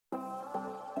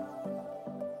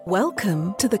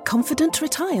Welcome to the Confident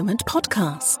Retirement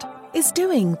Podcast. Is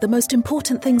doing the most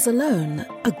important things alone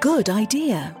a good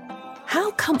idea? How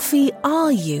comfy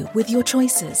are you with your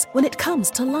choices when it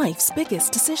comes to life's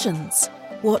biggest decisions?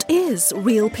 What is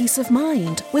real peace of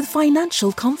mind with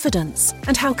financial confidence,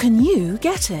 and how can you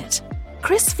get it?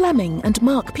 Chris Fleming and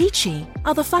Mark Peachy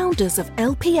are the founders of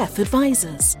LPF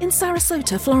Advisors in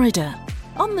Sarasota, Florida.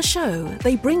 On the show,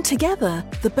 they bring together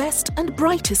the best and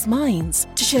brightest minds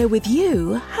to share with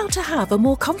you how to have a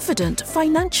more confident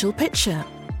financial picture.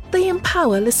 They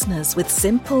empower listeners with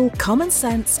simple, common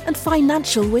sense and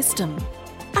financial wisdom.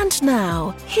 And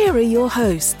now, here are your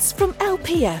hosts from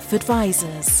LPF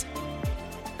Advisors.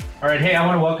 All right. Hey, I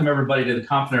want to welcome everybody to the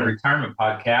Confident Retirement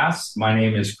Podcast. My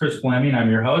name is Chris Fleming. I'm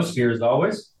your host here as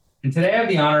always. And today I have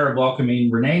the honor of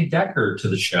welcoming Renee Decker to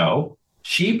the show.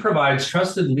 She provides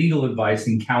trusted legal advice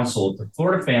and counsel to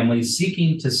Florida families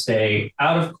seeking to stay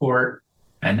out of court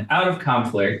and out of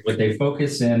conflict with a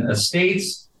focus in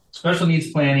estates, special needs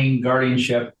planning,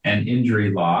 guardianship, and injury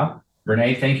law.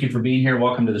 Renee, thank you for being here.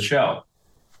 Welcome to the show.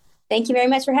 Thank you very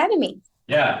much for having me.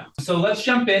 Yeah. So let's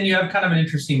jump in. You have kind of an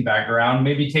interesting background.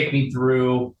 Maybe take me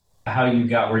through how you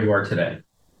got where you are today.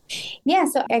 Yeah,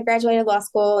 so I graduated law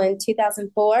school in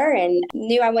 2004 and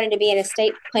knew I wanted to be an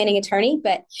estate planning attorney,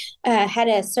 but had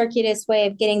a circuitous way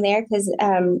of getting there because,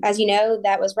 as you know,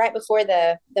 that was right before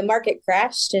the market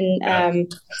crashed.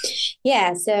 And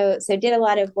so did a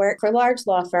lot of work for large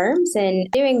law firms, and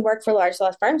doing work for large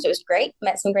law firms, it was great.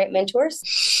 Met some great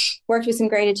mentors, worked with some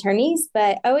great attorneys,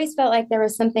 but always felt like there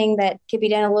was something that could be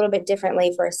done a little bit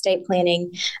differently for estate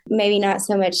planning. Maybe not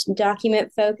so much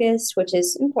document focused, which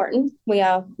is important. We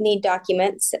all need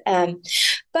documents,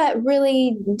 but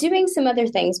really doing some other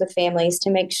things with families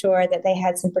to make sure that they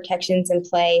had some protections in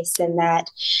place and that,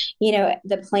 you know,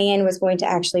 the plan was going to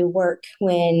actually work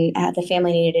when the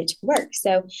family needed it to work.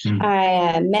 So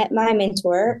I met my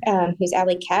mentor, who's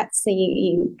Allie Katz. So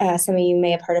some of you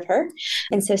may have heard of her.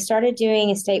 And so started doing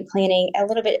estate planning a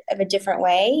little bit of a different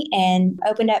way and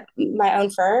opened up my own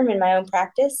firm and my own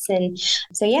practice. And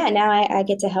so, now I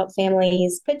get to help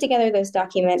families put together those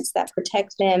documents that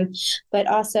protect them, but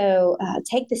also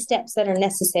take the steps that are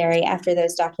necessary after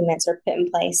those documents are put in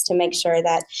place to make sure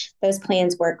that those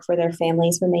plans work for their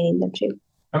families when they need them to.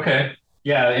 Okay.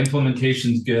 Yeah,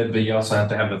 implementation's good, but you also have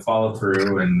to have the follow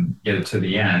through and get it to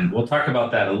the end. We'll talk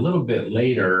about that a little bit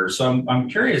later. So I'm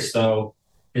curious though,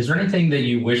 is there anything that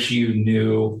you wish you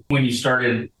knew when you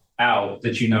started out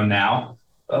that you know now?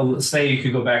 Say you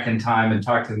could go back in time and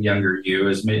talk to the younger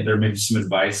you. There may be some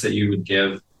advice that you would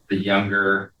give the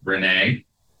younger Renee?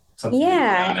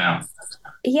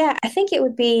 Yeah, I think it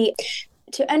would be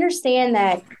to understand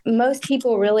that most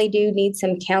people really do need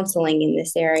some counseling in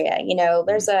this area. You know,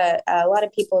 there's a lot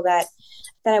of people that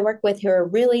I work with who are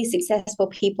really successful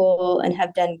people and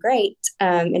have done great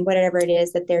in whatever it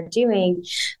is that they're doing.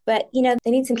 But, you know,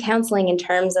 they need some counseling in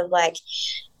terms of like,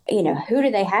 you know, who do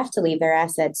they have to leave their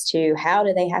assets to? How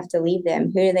do they have to leave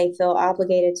them? Who do they feel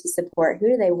obligated to support? Who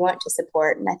do they want to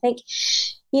support? And I think,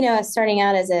 you know, starting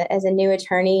out as a new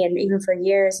attorney and even for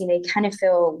years, you know, you kind of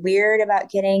feel weird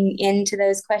about getting into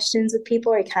those questions with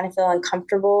people, or you kind of feel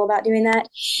uncomfortable about doing that.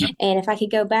 And if I could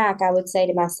go back, I would say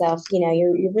to myself, you know,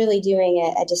 you're really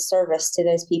doing a disservice to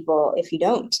those people if you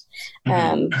don't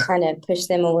kind of push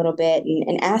them a little bit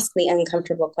and ask the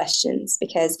uncomfortable questions,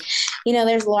 because, you know,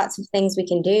 there's lots of things we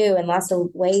can do and lots of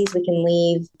ways we can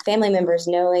leave family members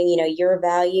knowing, you know, your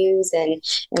values and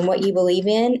what you believe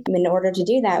in. In order to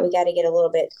do that, we got to get a little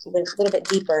bit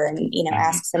deeper and, you know,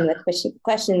 ask some of the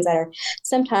questions that are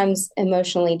sometimes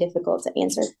emotionally difficult to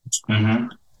answer. Mm-hmm.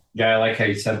 Yeah, I like how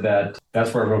you said that.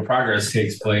 That's where real progress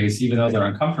takes place. Even though they're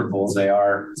uncomfortable, they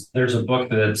are. There's a book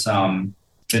that's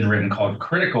been written called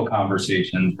Critical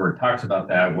Conversations, where it talks about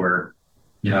that, where,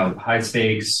 you know, high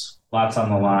stakes, lots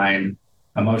on the line,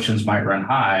 emotions might run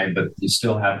high, but you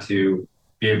still have to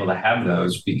be able to have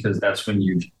those, because that's when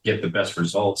you get the best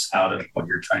results out of what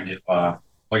you're trying to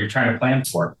plan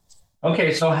for.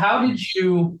 Okay, so how did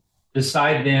you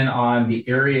decide then on the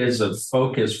areas of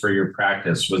focus for your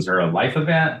practice? Was there a life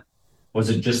event? Was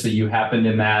it just that you happened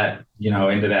in that, you know,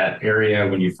 into that area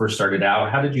when you first started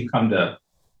out? How did you come to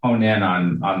hone in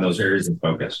on those areas of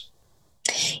focus?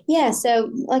 Yeah, so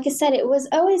like I said, it was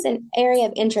always an area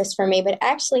of interest for me, but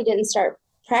actually didn't start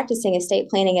practicing estate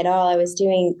planning at all. I was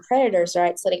doing creditors'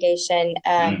 rights litigation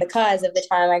because of the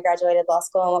time I graduated law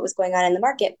school and what was going on in the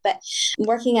market. But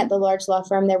working at the large law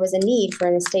firm, there was a need for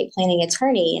an estate planning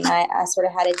attorney, and I sort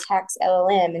of had a tax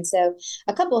LLM. And so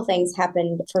a couple of things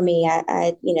happened for me.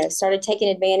 I started taking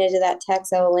advantage of that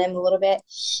tax LLM a little bit,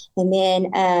 and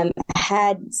then I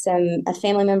had a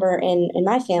family member in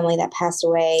my family that passed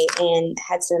away and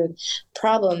had some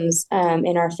problems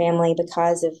in our family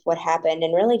because of what happened,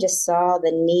 and really just saw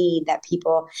the need that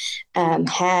people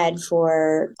had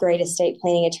for great estate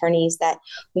planning attorneys that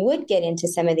would get into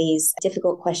some of these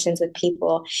difficult questions with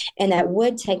people and that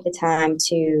would take the time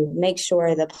to make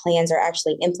sure the plans are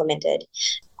actually implemented.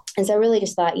 And so I really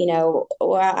just thought,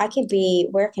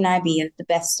 where can I be of the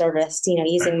best service,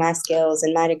 using my skills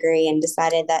and my degree, and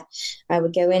decided that I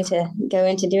would go into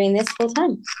doing this full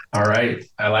time. All right.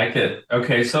 I like it.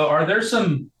 Okay. So are there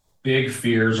some big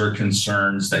fears or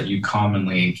concerns that you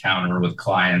commonly encounter with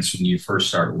clients when you first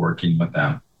start working with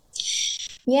them?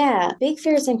 Yeah, big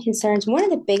fears and concerns. One of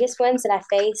the biggest ones that I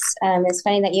face, it's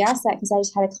funny that you asked that because I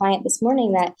just had a client this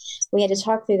morning that we had to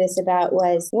talk through this about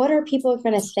was, what are people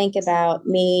going to think about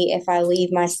me if I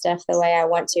leave my stuff the way I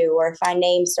want to, or if I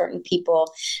name certain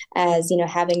people as,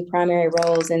 having primary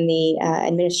roles in the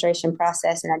administration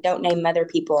process and I don't name other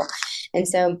people. And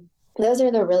so those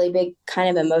are the really big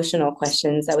kind of emotional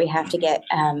questions that we have to get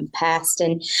past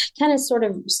and kind of sort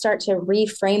of start to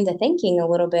reframe the thinking a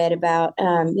little bit about,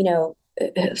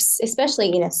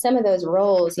 especially, some of those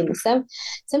roles,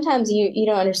 sometimes you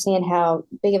don't understand how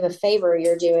big of a favor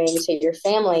you're doing to your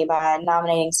family by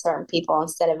nominating certain people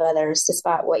instead of others,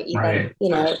 despite what you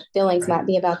think, feelings might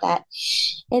be about that.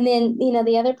 And then,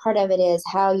 the other part of it is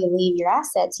how you leave your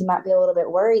assets. You might be a little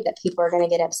bit worried that people are going to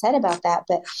get upset about that,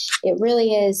 but it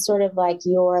really is sort of like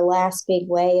your last big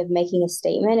way of making a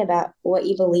statement about what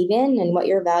you believe in and what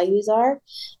your values are.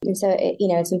 And so,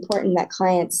 it's important that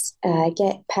clients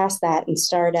get past that and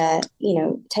start,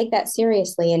 take that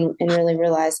seriously and really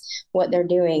realize what they're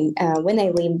doing when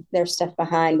they leave their stuff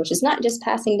behind, which is not just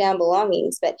passing down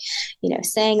belongings, but,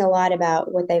 saying a lot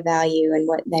about what they value and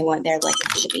what they want their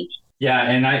legacy to be. Yeah,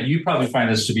 and you probably find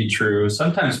this to be true.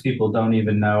 Sometimes people don't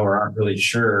even know or aren't really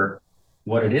sure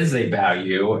what it is they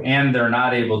value, and they're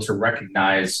not able to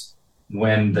recognize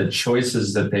when the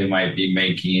choices that they might be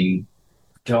making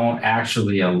don't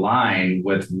actually align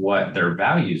with what their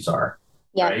values are.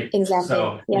 Yeah, right? Exactly.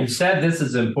 So yeah. You said this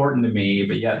is important to me,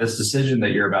 but yet this decision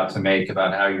that you're about to make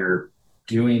about how you're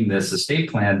doing this estate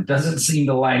plan doesn't seem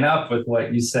to line up with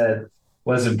what you said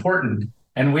was important.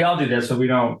 And we all do this, but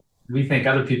we think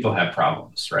other people have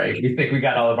problems, right? We think we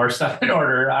got all of our stuff in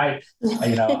order. I'm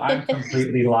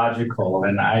completely logical,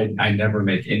 and I never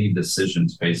make any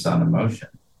decisions based on emotion.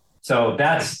 So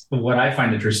that's what I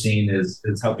find interesting is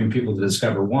helping people to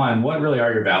discover, one, what really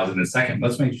are your values? And second,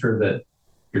 let's make sure that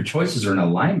your choices are in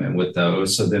alignment with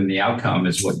those. So then the outcome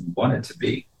is what you want it to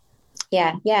be.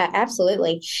 Yeah,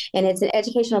 absolutely. And it's an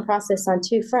educational process on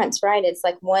two fronts, right? It's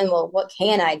like, one, well, what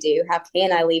can I do? How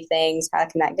can I leave things? How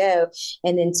can that go?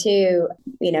 And then two,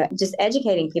 just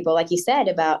educating people, like you said,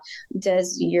 about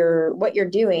what you're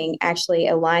doing actually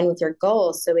align with your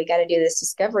goals? So we got to do this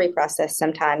discovery process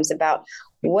sometimes about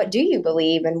what do you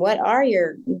believe and what are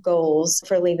your goals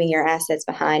for leaving your assets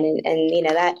behind? And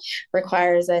that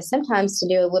requires us sometimes to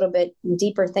do a little bit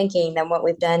deeper thinking than what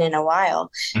we've done in a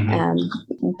while. Mm-hmm.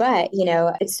 But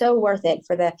it's so worth it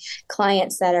for the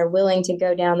clients that are willing to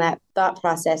go down that thought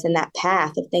process and that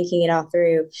path of thinking it all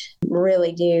through.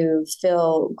 Really do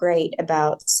feel great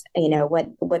about,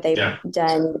 what they've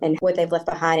done and what they've left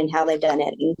behind and how they've done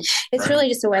it. And it's really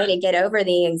just a way to get over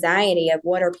the anxiety of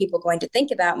what are people going to think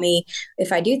about me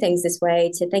if I do things this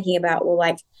way, to thinking about,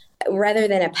 rather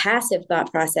than a passive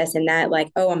thought process and that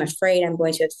I'm afraid I'm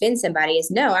going to offend somebody, is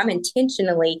no, I'm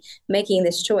intentionally making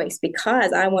this choice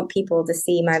because I want people to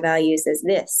see my values as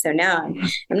this. So now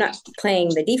I'm not playing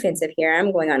the defensive here.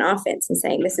 I'm going on offense and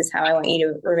saying, this is how I want you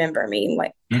to remember me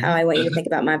and how I want you to think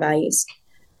about my values.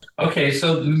 Okay.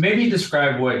 So maybe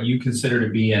describe what you consider to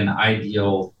be an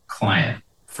ideal client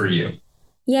for you.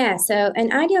 Yeah. So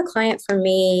an ideal client for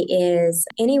me is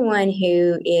anyone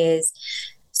who is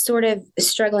sort of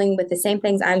struggling with the same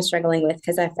things I'm struggling with,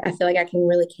 because I feel like I can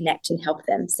really connect and help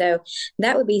them. So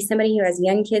that would be somebody who has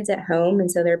young kids at home. And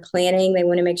so they're planning, they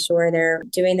want to make sure they're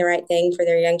doing the right thing for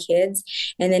their young kids.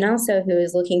 And then also who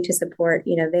is looking to support,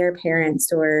 their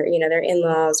parents or, their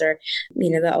in-laws or,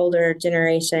 the older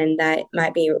generation that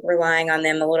might be relying on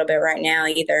them a little bit right now,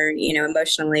 either,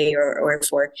 emotionally or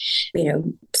for,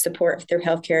 support through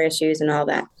healthcare issues and all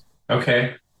that.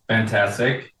 Okay.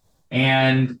 Fantastic.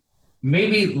 And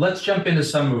maybe let's jump into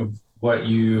some of what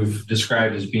you've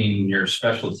described as being your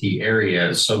specialty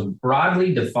areas. So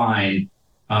broadly defined,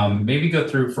 maybe go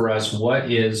through for us,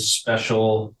 what is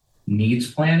special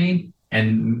needs planning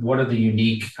and what are the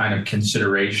unique kind of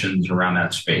considerations around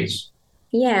that space?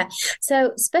 Yeah.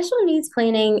 So special needs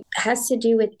planning has to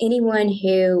do with anyone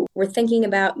who we're thinking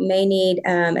about may need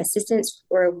assistance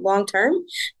for long term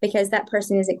because that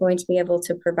person isn't going to be able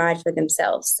to provide for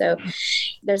themselves. So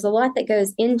there's a lot that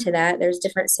goes into that. There's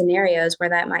different scenarios where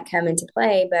that might come into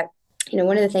play, but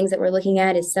one of the things that we're looking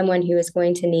at is someone who is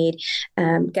going to need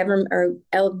government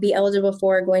or be eligible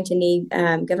for going to need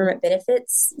government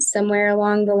benefits somewhere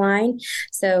along the line.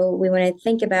 So we want to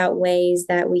think about ways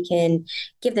that we can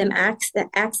give them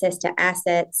access to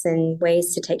assets and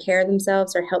ways to take care of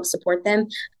themselves or help support them,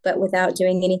 but without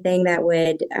doing anything that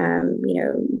would,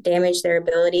 damage their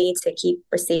ability to keep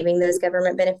receiving those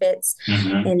government benefits.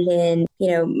 Mm-hmm. And then,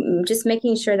 just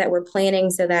making sure that we're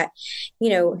planning so that,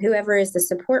 whoever is the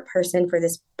support person for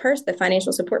this person, the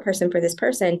financial support person for this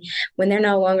person, when they're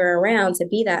no longer around to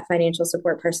be that financial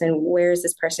support person, where is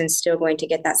this person still going to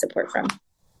get that support from?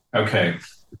 Okay,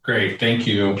 great. Thank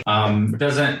you.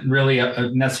 Doesn't really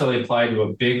necessarily apply to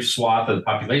a big swath of the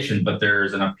population, but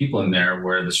there's enough people in there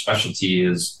where the specialty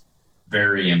is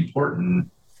very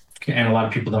important. And a lot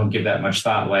of people don't give that much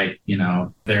thought, like,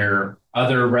 their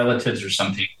other relatives or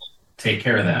something will take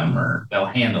care of them or they'll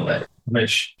handle it,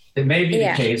 which it may be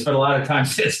the case, but a lot of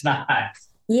times it's not.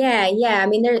 Yeah. I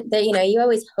mean, you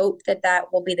always hope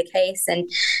that will be the case, and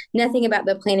nothing about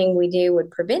the planning we do would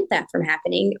prevent that from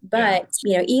happening. But,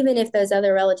 even if those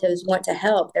other relatives want to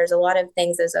help, there's a lot of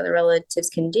things those other relatives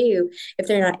can do if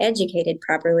they're not educated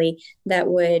properly that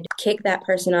would kick that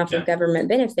person off of government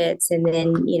benefits. And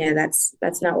then,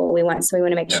 that's not what we want. So we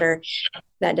want to make sure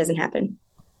that doesn't happen.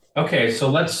 Okay, so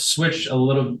let's switch a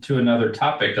little to another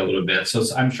topic a little bit. So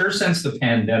I'm sure since the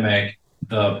pandemic,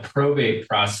 the probate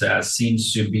process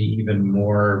seems to be even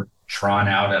more drawn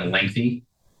out and lengthy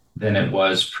than it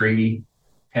was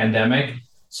pre-pandemic.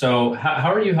 So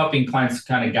how are you helping clients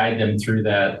kind of guide them through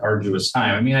that arduous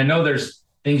time? I mean, I know there's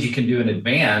things you can do in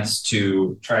advance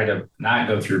to try to not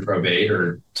go through probate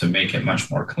or to make it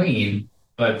much more clean.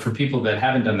 But for people that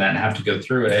haven't done that and have to go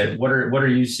through it, what are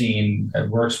you seeing that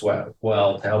works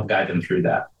well to help guide them through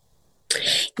that?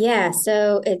 Yeah,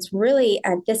 so it's really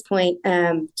at this point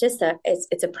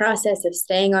it's a process of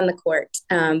staying on the court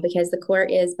because the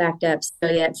court is backed up so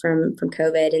yet from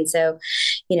COVID, and so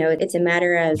it's a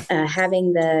matter of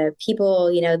having the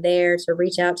people there to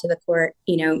reach out to the court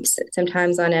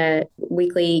sometimes on a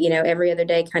weekly every other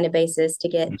day kind of basis to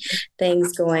get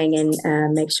things going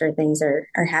and make sure things are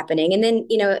happening. And then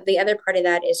the other part of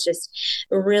that is just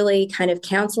really kind of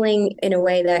counseling in a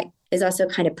way that is also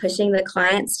kind of pushing the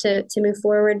clients to move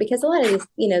forward, because a lot of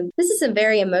these, this is a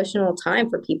very emotional time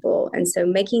for people. And so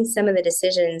making some of the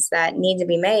decisions that need to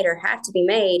be made or have to be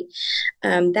made,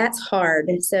 that's hard.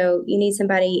 And so you need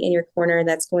somebody in your corner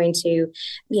that's going to,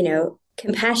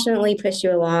 compassionately push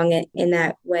you along in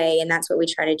that way. And that's what we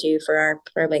try to do for our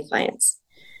probate clients.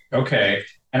 Okay.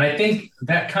 And I think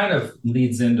that kind of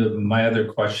leads into my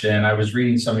other question. I was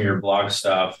reading some of your blog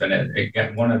stuff, and it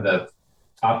got one of the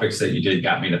topics that you did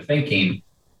got me to thinking.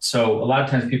 So a lot of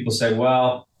times people say,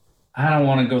 well, I don't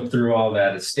want to go through all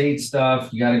that estate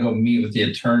stuff. You got to go meet with the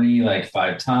attorney like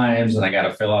 5 times, and I got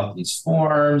to fill out these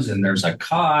forms, and there's a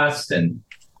cost, and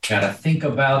got to think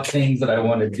about things that I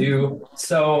want to do.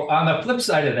 So on the flip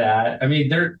side of that, I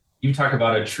mean, you talk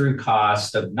about a true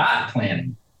cost of not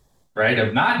planning, right?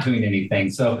 Of not doing anything.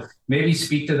 So maybe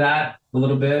speak to that a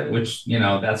little bit, which,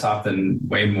 that's often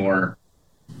way more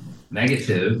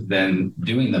negative than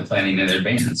doing the planning in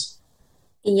advance.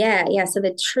 Yeah. So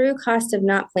the true cost of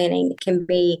not planning can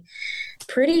be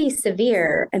pretty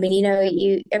severe. I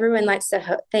mean, everyone likes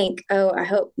to think, oh, I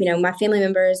hope, my family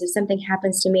members, if something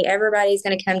happens to me, everybody's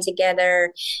going to come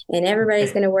together and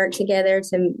everybody's going to work together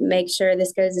to make sure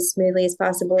this goes as smoothly as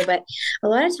possible. But a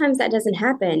lot of times that doesn't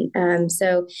happen.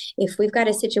 So if we've got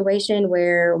a situation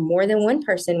where more than one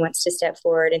person wants to step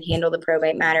forward and handle the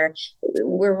probate matter,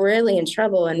 we're really in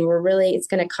trouble, and it's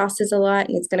going to cost us a lot,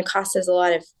 and it's going to cost us a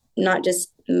lot of not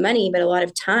just money, but a lot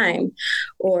of time.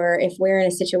 Or if we're in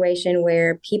a situation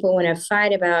where people want to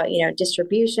fight about,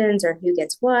 distributions or who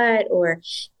gets what or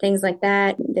things like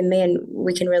that, then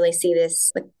we can really see the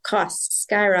costs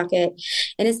skyrocket.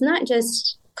 And it's not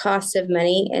just cost of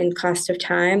money and cost of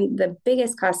time, the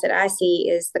biggest cost that I see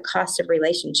is the cost of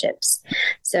relationships.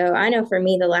 So I know for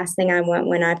me, the last thing I want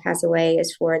when I pass away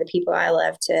is for the people I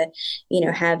love to,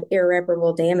 have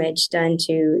irreparable damage done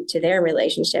to their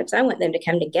relationships. I want them to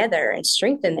come together and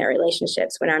strengthen their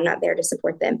relationships when I'm not there to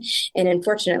support them. And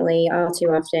unfortunately, all too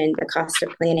often, the cost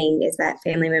of planning is that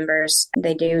family members,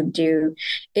 they do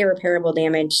irreparable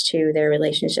damage to their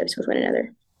relationships with one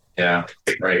another. Yeah,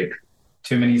 right.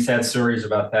 Too many sad stories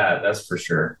about that. That's for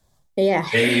sure. Yeah,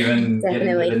 they even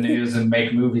definitely get into the news and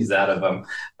make movies out of them.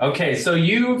 Okay, so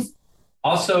you've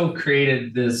also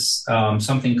created this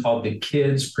something called the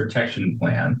Kids Protection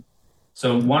Plan.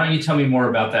 So why don't you tell me more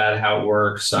about that, how it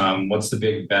works, what's the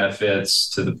big benefits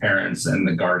to the parents and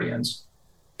the guardians?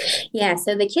 Yeah,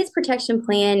 so the Kids Protection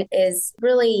Plan is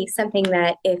really something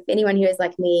that if anyone who is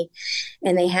like me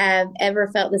and they have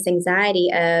ever felt this anxiety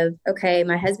of, okay,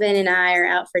 my husband and I are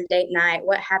out for date night.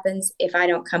 What happens if I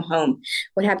don't come home?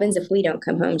 What happens if we don't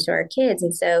come home to our kids?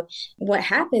 And so what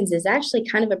happens is actually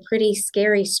kind of a pretty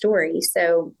scary story.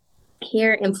 So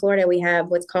here in Florida, we have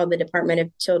what's called the Department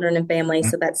of Children and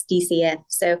Families. So that's DCF.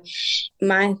 So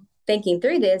my thinking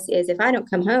through this is if I don't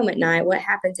come home at night, what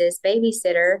happens is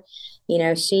babysitter,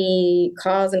 she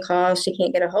calls and calls. She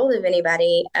can't get a hold of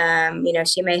anybody.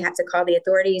 She may have to call the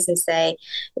authorities and say,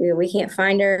 we can't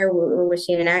find her. Was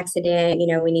she in an accident?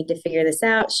 We need to figure this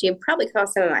out. She'd probably call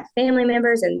some of my family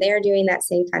members and they're doing that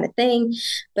same kind of thing.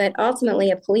 But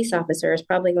ultimately, a police officer is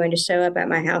probably going to show up at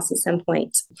my house at some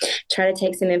point, try to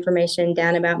take some information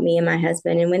down about me and my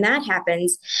husband. And when that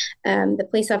happens, the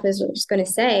police officer is going to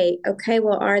say, okay,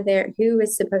 well, who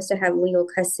is supposed to have legal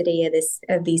custody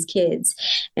of these kids?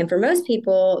 And for most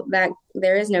people, that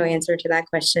there is no answer to that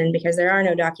question because there are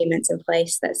no documents in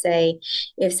place that say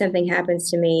if something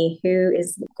happens to me, who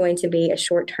is going to be a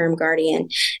short-term guardian.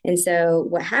 And so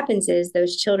what happens is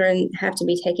those children have to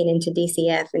be taken into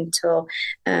DCF until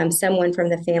someone from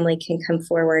the family can come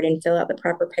forward and fill out the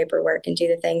proper paperwork and do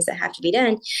the things that have to be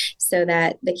done so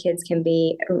that the kids can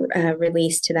be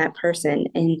released to that person.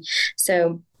 And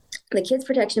so the Kids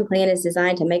Protection Plan is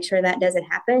designed to make sure that doesn't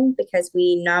happen because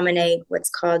we nominate what's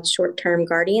called short-term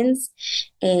guardians.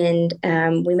 And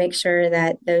we make sure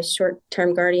that those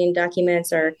short-term guardian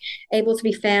documents are able to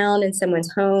be found in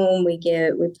someone's home. We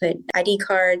put ID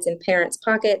cards in parents'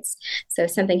 pockets. So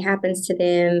if something happens to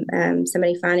them,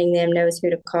 somebody finding them knows who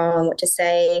to call and what to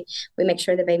say. We make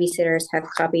sure the babysitters have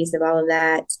copies of all of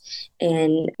that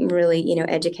and really,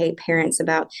 educate parents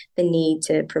about the need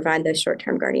to provide those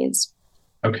short-term guardians.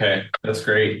 Okay, that's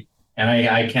great. And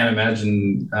I can't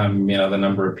imagine, the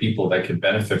number of people that could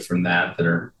benefit from that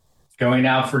are going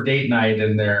out for date night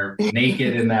and they're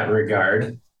naked in that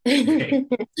regard. Okay.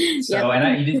 So, yep.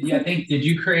 And I think, did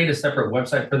you create a separate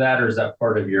website for that or is that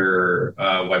part of your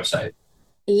website?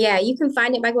 Yeah, you can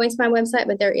find it by going to my website,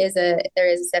 but there is a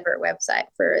separate website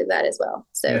for that as well.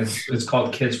 So it's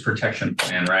called Kids Protection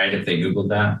Plan, right? If they Googled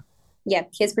that. Yeah,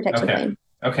 Kids Protection Plan.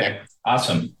 Okay, yeah.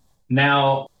 Awesome.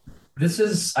 Now, I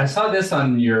saw this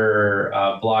on your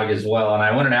blog as well, and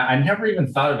I never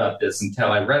even thought about this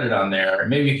until I read it on there.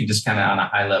 Maybe you could just kind of on a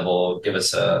high level give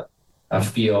us a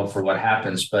feel for what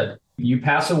happens. But you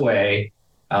pass away,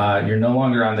 you're no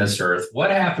longer on this earth.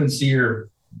 What happens to your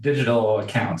digital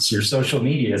accounts, your social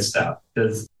media stuff?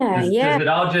 Does it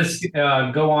all just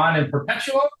go on in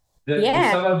perpetual? Do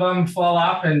some of them fall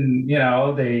off and,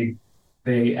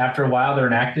 they after a while they're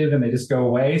inactive and they just go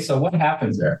away? So what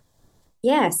happens there?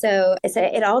 Yeah, so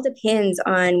it all depends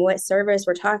on what service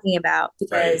we're talking about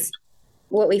because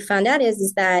what we found out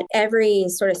is that every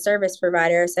sort of service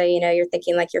provider, so, you're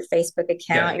thinking like your Facebook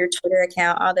account, your Twitter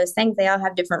account, all those things, they all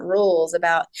have different rules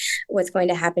about what's going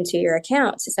to happen to your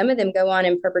account. So some of them go on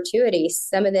in perpetuity.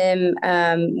 Some of them,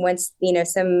 once,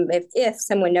 if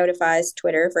someone notifies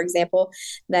Twitter, for example,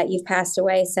 that you've passed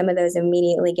away, some of those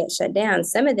immediately get shut down.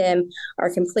 Some of them are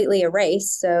completely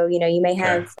erased. So, you may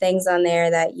have things on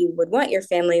there that you would want your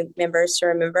family members to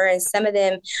remember, and some of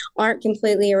them aren't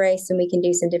completely erased and we can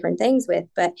do some different things with.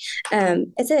 But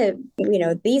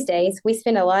these days we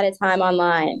spend a lot of time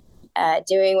online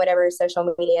doing whatever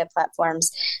social media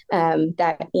platforms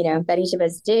that each of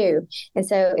us do. And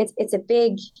so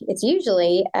it's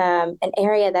usually an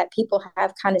area that people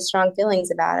have kind of strong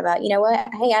feelings about,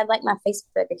 hey, I'd like my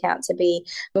Facebook account to be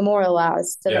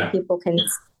memorialized so that people can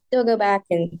still go back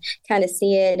and kind of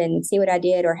see it and see what I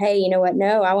did. Or, hey, no,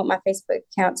 I want my Facebook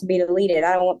account to be deleted.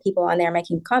 I don't want people on there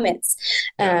making comments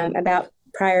about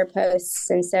prior posts.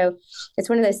 And so it's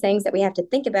one of those things that we have to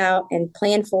think about and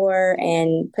plan for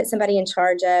and put somebody in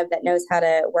charge of that knows how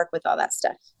to work with all that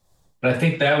stuff. But I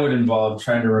think that would involve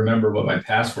trying to remember what my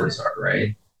passwords are,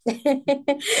 right?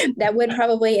 That would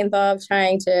probably involve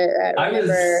trying to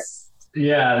remember.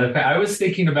 I was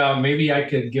thinking about maybe I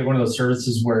could get one of those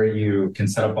services where you can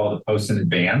set up all the posts in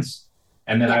advance,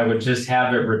 and then I would just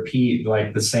have it repeat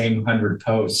like the same 100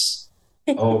 posts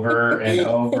over and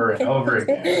over and over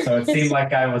again. So it seemed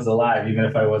like I was alive, even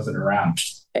if I wasn't around.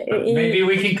 But maybe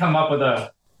we can come up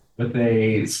with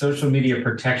a social media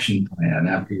protection plan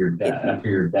after your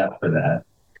death for that.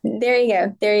 There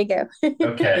you go.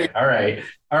 Okay. All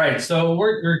right. So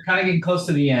we're kind of getting close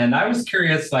to the end. I was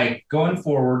curious, like going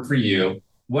forward for you,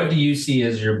 what do you see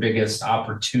as your biggest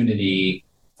opportunity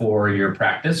for your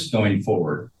practice going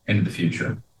forward into the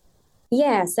future?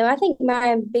 Yeah, so I think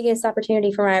my biggest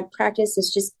opportunity for my practice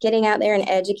is just getting out there and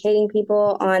educating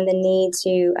people on the need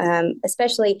to,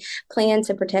 especially plan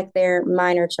to protect their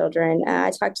minor children.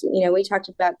 We talked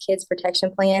about kids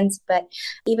protection plans, but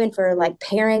even for like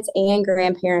parents and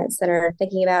grandparents that are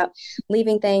thinking about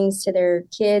leaving things to their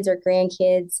kids or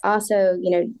grandkids, also,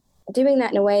 doing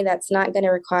that in a way that's not going to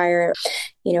require,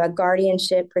 a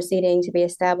guardianship proceeding to be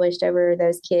established over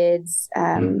those kids,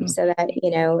 so that,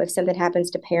 if something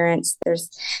happens to parents, there's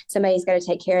somebody's got to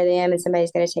take care of them and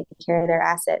somebody's got to take care of their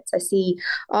assets. I see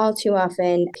all too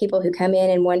often people who come in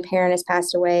and one parent has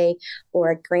passed away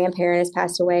or a grandparent has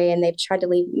passed away and they've tried to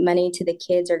leave money to the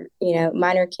kids or,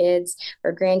 minor kids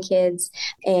or grandkids.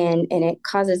 And it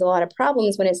causes a lot of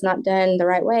problems when it's not done the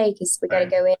right way because we got to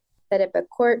go in, set up a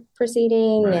court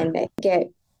proceeding and get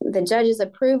the judge's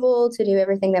approval to do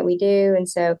everything that we do. And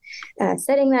so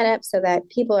setting that up so that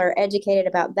people are educated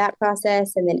about that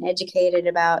process and then educated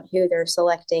about who they're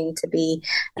selecting to be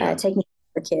taking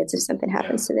care of kids if something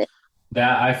happens to them.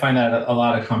 That I find that a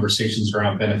lot of conversations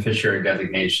around beneficiary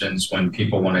designations, when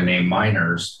people want to name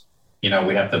minors, we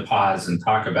have to pause and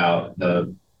talk about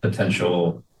the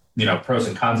potential, pros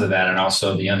and cons of that, and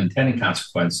also the unintended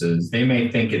consequences. They may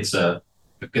think it's a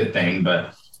good thing,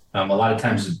 but a lot of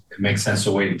times it makes sense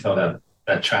to wait until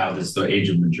that child is the age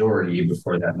of majority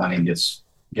before that money gets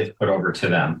put over to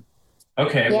them.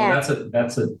 Okay, well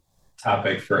that's a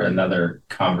topic for another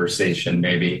conversation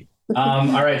maybe. All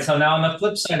right, so now on the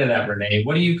flip side of that, Renee,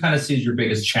 what do you kind of see as your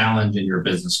biggest challenge in your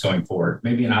business going forward?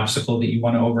 Maybe an obstacle that you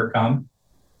want to overcome?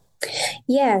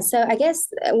 Yeah, so I guess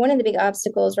one of the big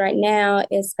obstacles right now,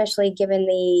 especially given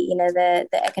the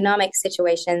economic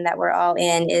situation that we're all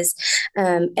in, is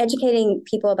educating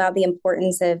people about the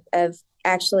importance of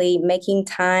actually making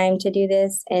time to do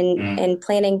this and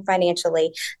planning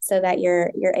financially so that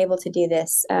you're able to do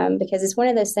this, because it's one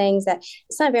of those things that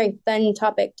it's not a very fun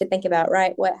topic to think about,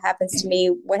 right? What happens to me?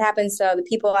 What happens to the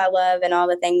people I love and all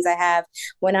the things I have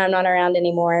when I'm not around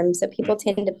anymore? And so people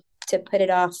tend to put it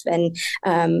off and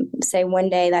say one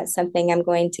day that's something I'm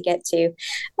going to get to.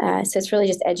 So it's really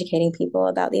just educating people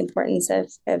about the importance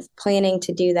of planning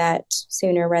to do that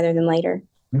sooner rather than later.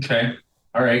 Okay.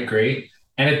 All right, great.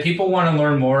 And if people want to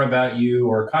learn more about you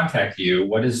or contact you,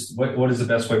 what is the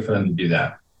best way for them to do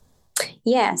that?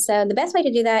 Yeah, so the best way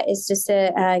to do that is just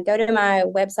to go to my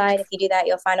website. If you do that,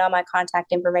 you'll find all my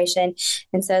contact information.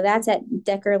 And so that's at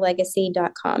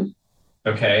deckerlegacy.com.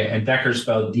 Okay. And Decker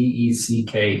spelled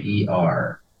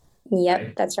Decker. Yep,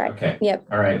 right? That's right. Okay. Yep.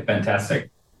 All right. Fantastic.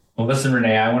 Well, listen,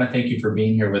 Renee, I want to thank you for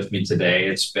being here with me today.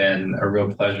 It's been a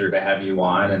real pleasure to have you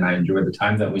on, and I enjoyed the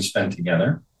time that we spent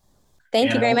together.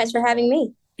 Thank you very much for having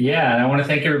me. Yeah, and I want to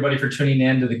thank everybody for tuning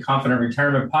in to the Confident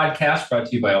Retirement Podcast brought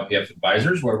to you by LPF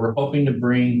Advisors, where we're hoping to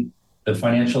bring the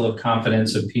financial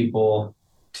confidence of people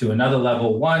to another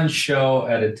level, one show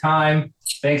at a time.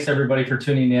 Thanks, everybody, for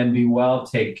tuning in. Be well.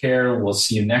 Take care. We'll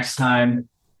see you next time.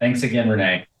 Thanks again,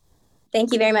 Renee.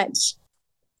 Thank you very much.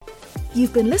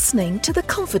 You've been listening to the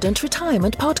Confident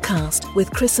Retirement Podcast with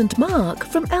Chris and Mark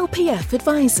from LPF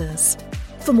Advisors.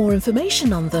 For more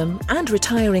information on them and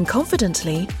retiring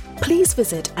confidently, please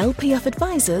visit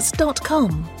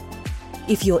lpfadvisors.com.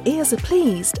 If your ears are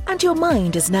pleased and your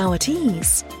mind is now at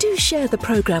ease, do share the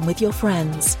program with your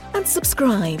friends and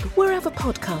subscribe wherever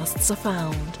podcasts are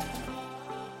found.